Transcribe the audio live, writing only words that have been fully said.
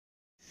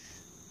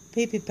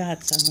Baby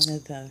bats are one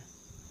of the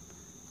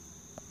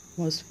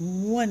most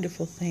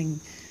wonderful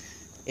things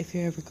if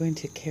you're ever going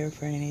to care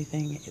for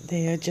anything.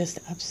 They are just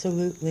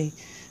absolutely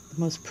the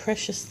most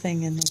precious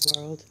thing in the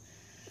world.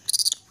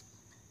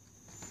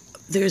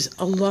 There's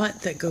a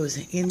lot that goes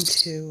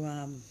into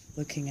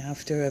looking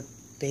after a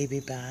baby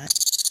bat.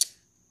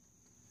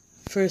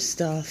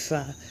 First off,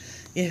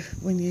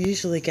 when you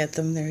usually get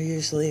them, they're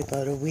usually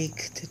about a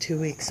week to 2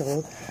 weeks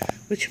old,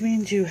 which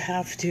means you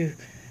have to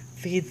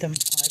feed them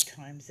 5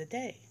 times a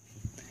day.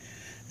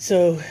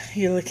 So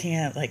you're looking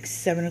at like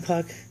 7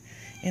 o'clock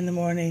in the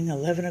morning,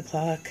 11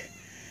 o'clock,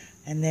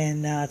 and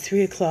then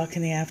 3 o'clock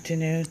in the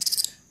afternoon,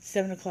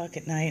 7 o'clock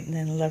at night, and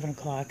then 11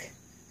 o'clock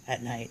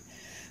at night.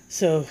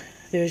 So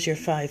there's your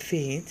 5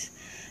 feeds.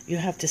 You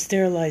have to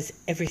sterilize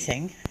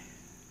everything.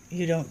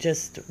 You don't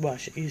just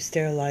wash it. You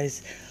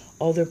sterilize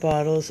all their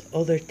bottles,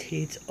 all their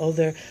teats, all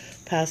their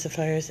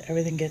pacifiers.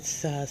 Everything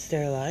gets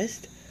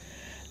sterilized.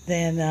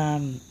 Then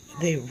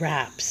the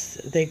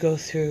wraps. They go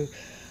through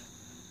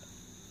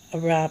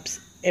wraps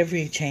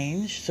every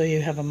change. So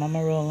you have a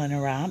mama roll and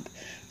a wrap.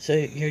 So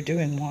you're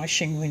doing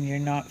washing when you're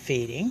not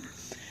feeding.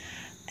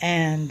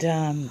 And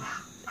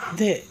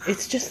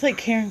it's just like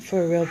caring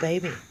for a real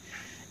baby.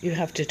 You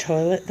have to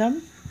toilet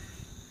them.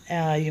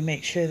 You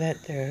make sure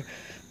that their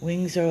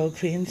wings are all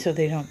clean so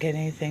they don't get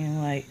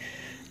anything like,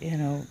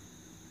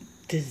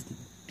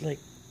 like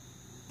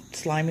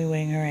slimy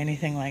wing or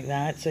anything like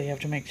that. So you have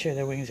to make sure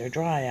their wings are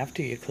dry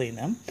after you clean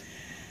them.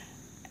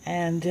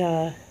 And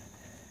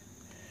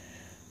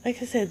like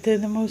I said, they're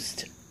the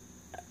most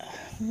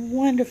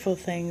wonderful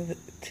thing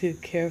to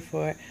care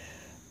for,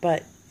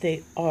 but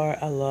they are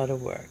a lot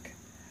of work.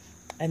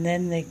 And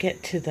then they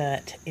get to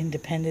that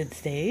independent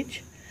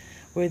stage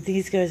where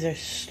these guys are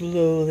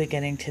slowly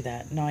getting to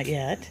that, not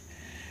yet.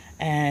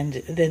 And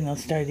then they'll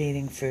start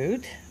eating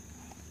food.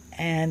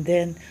 And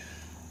then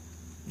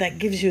that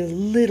gives you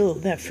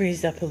that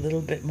frees up a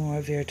little bit more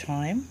of your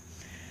time.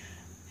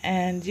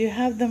 And you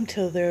have them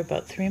till they're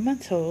about 3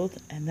 months old,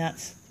 and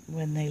that's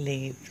when they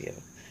leave you.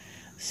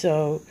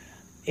 So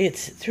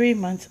it's 3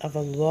 months of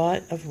a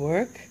lot of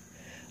work,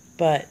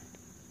 but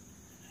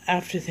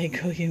after they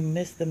go, you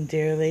miss them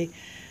dearly.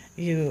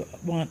 You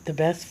want the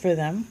best for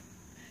them.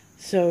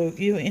 So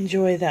you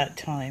enjoy that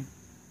time.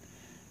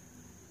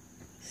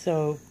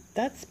 So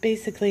that's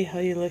basically how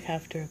you look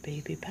after a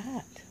baby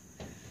bat.